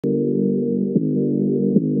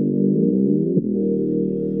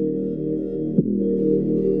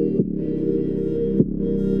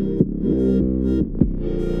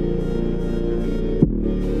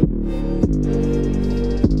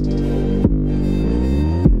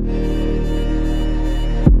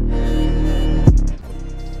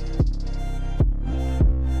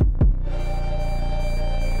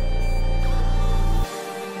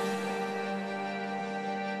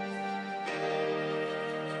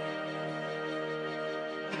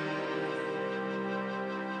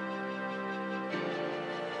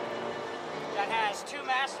has two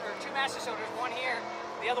master cylinders, one here,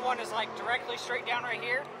 the other one is like directly straight down right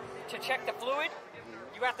here. To check the fluid,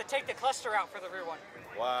 you have to take the cluster out for the rear one.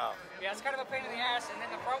 Wow. Yeah, it's kind of a pain in the ass. And then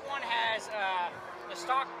the front one has the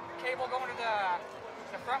stock cable going to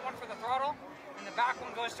the front one for the throttle, and the back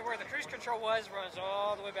one goes to where the cruise control was, runs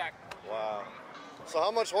all the way back. Wow. So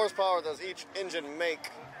how much horsepower does each engine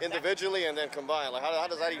make individually and then combined? Like how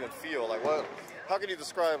does that even feel? Like how can you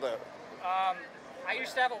describe that? I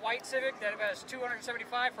used to have a white Civic that was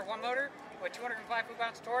 275 for one motor with 205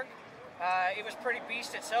 foot-pounds of torque. It was pretty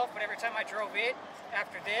beast itself, but every time I drove it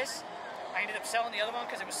after this, I ended up selling the other one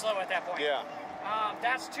because it was slow at that point. Yeah.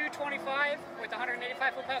 That's 225 with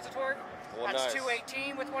 185 foot-pounds of torque. Well, that's nice.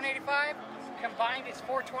 218 with 185. Combined, it's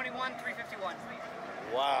 421, 351.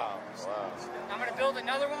 Wow. Wow. I'm going to build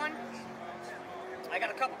another one. I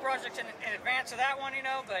got a couple projects in advance of that one, you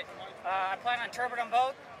know, but I plan on turbing them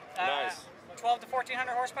both. Nice. 12 to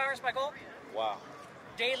 1400 horsepower is my goal. Wow.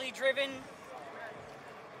 Daily driven.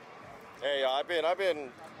 Hey, I've been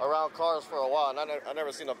around cars for a while, and I've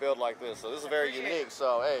never seen a build like this. So this is very unique.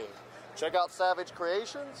 So hey, check out Savage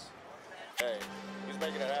Creations. Hey, he's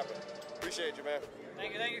making it happen. Appreciate you, man.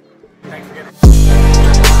 Thank you. Thanks for getting